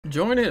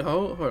Join it.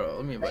 Hold on.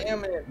 Let me invite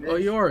you. Oh,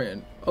 you are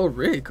in. Oh,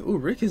 Rick. Oh,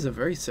 Rick is a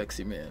very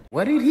sexy man.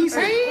 What did he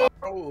say?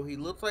 Bro, he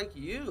looks like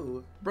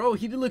you. Bro,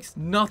 he looks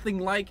nothing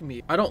like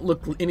me. I don't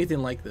look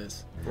anything like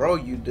this. Bro,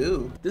 you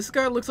do. This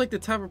guy looks like the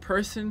type of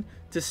person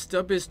to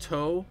stub his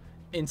toe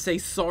and say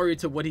sorry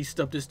to what he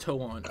stubbed his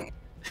toe on.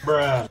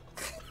 Bruh.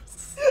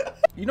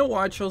 You know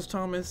why I chose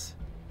Thomas?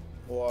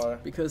 Why?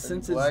 Because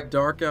since it's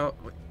dark out,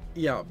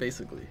 yeah,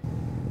 basically.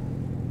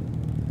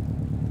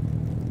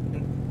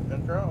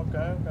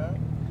 Okay.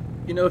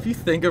 You know, if you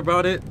think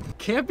about it,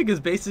 camping is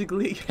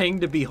basically paying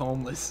to be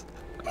homeless.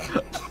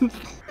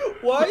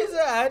 Why is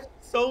that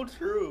so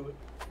true?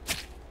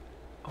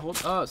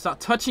 Hold up, stop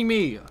touching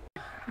me.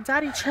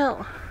 Daddy,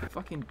 chill.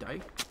 Fucking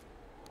dyke.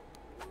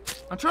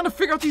 I'm trying to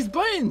figure out these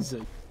buttons.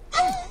 Man,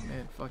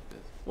 fuck this.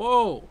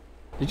 Whoa.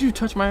 Did you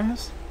touch my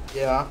ass?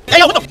 Yeah.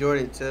 I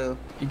enjoyed it too.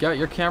 You got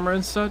your camera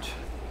and such?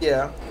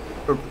 Yeah.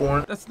 For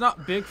porn. That's not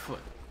Bigfoot.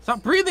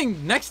 Stop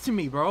breathing next to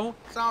me, bro.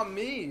 It's not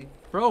me.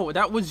 Bro,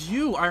 that was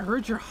you. I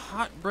heard your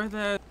hot breath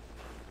ass.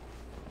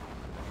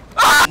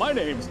 Ah! My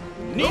name's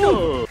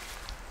Nino.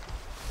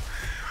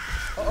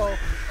 Uh-oh.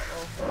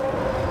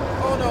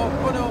 Oh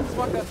no,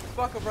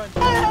 fuck a run.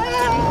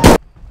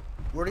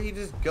 Where did he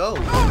just go?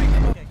 Oh, he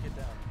can't get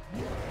down.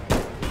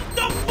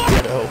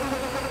 No.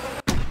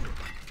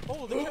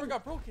 Oh, the camera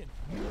got broken.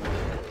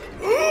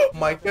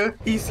 Micah,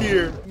 he's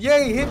here.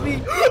 Yay, hit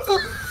me.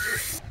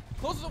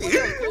 Close the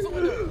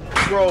window.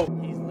 Bro,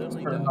 He's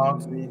literally turned dead.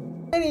 off me.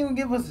 They didn't even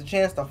give us a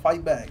chance to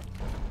fight back.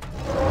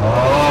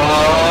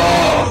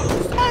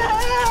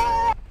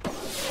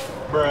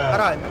 Bruh. How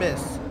did I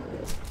miss?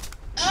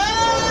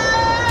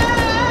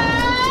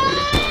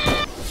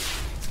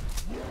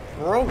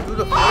 Bro, do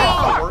the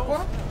flare work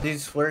one?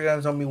 These flare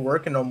guns don't be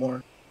working no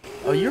more.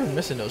 Oh, you're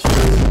missing those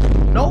shots.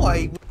 No,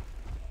 I.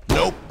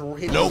 Nope.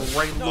 Nope.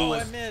 Right, No,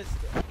 I Lewis. missed.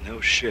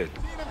 No shit.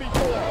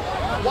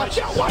 Watch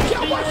out!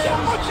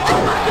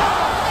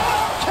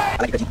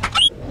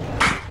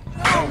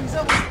 Oh, he's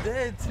almost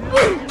dead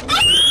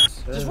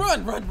too. Just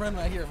run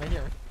right here.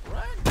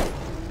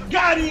 Run.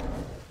 Got him.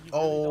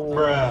 Oh,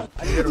 Bruh.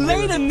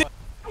 Later.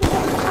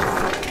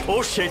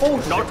 Oh shit.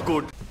 Not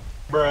good.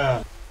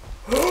 Bruh.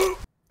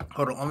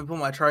 hold on. Let me put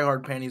my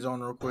try-hard panties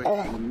on real quick.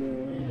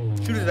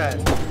 Shoot his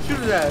ass.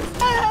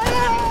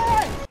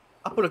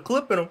 I put a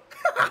clip in him.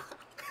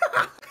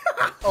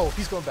 Oh,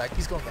 he's going back.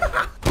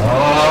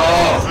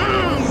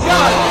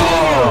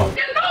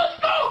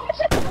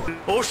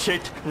 Oh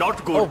shit.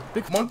 Not good. Oh,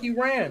 big Monkey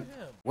ran.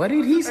 What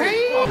did he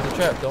say? There's a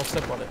trap. Don't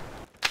step on it.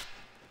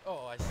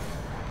 Oh, I see.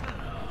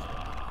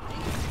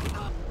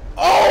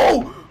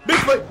 Oh!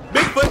 BigFoot!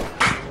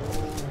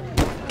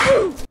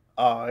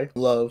 I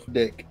love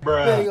dick.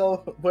 Bruh. They go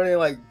put in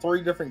like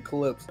 3 different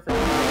clips.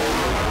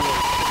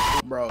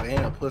 Bro, it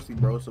ain't a pussy,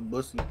 bro. It's a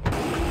bussy.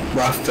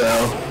 Bro, I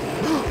fell.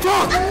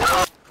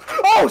 Fuck!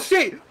 Oh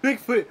shit!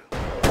 BigFoot!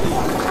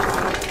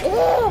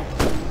 Oh!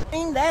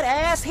 Bring that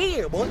ass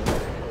here, boy.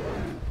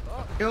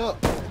 Heal up.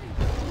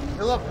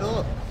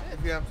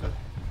 If you have to.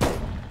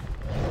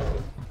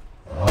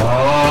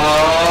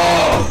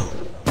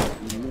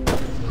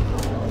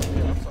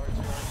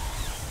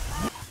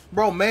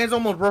 Bro, man's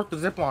almost broke the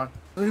zip line.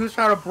 He was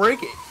trying to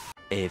break it.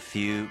 A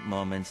few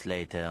moments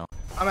later.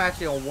 I'm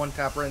actually on 1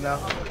 tap right now.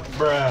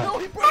 Bruh. No,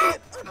 he broke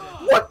it.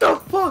 What the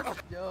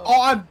fuck? Yo.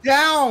 Oh, I'm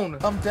down.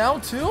 I'm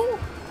down too.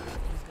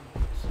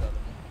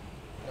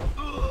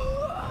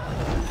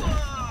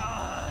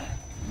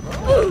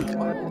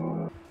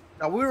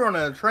 Now we were on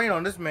a train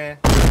on this man.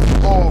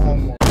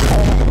 Oh,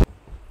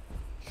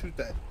 shoot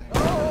that thing.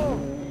 Oh,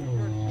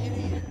 you're an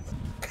idiot.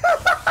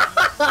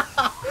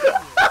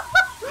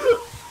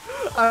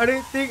 I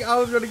didn't think I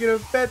was gonna get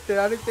infected.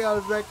 I didn't think I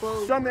was that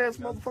close. Dumbass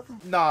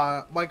motherfucker.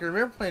 Nah, Mike,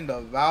 remember playing the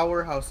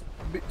Devour House?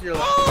 You're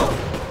like,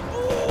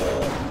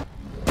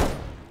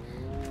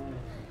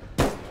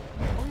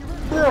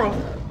 bro.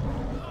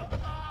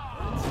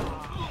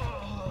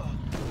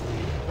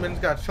 Man's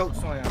got choke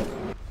slam.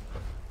 And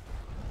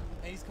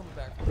he's coming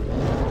back.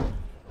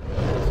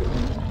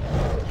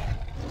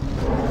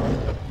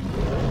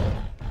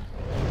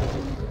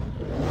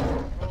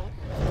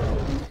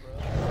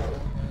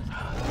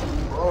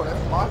 Bro,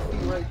 that's my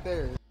feet right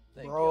there.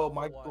 Bro,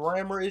 my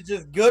grammar is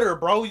just gooder,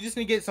 bro. You just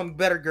need to get some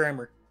better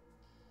grammar.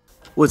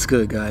 What's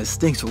good, guys?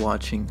 Thanks for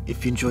watching.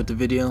 If you enjoyed the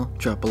video,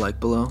 drop a like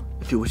below.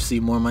 If you wish to see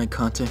more of my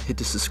content, hit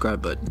the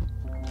subscribe button.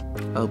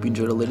 I hope you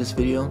enjoyed the latest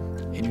video,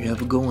 and you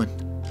have a good one.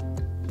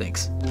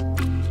 Thanks.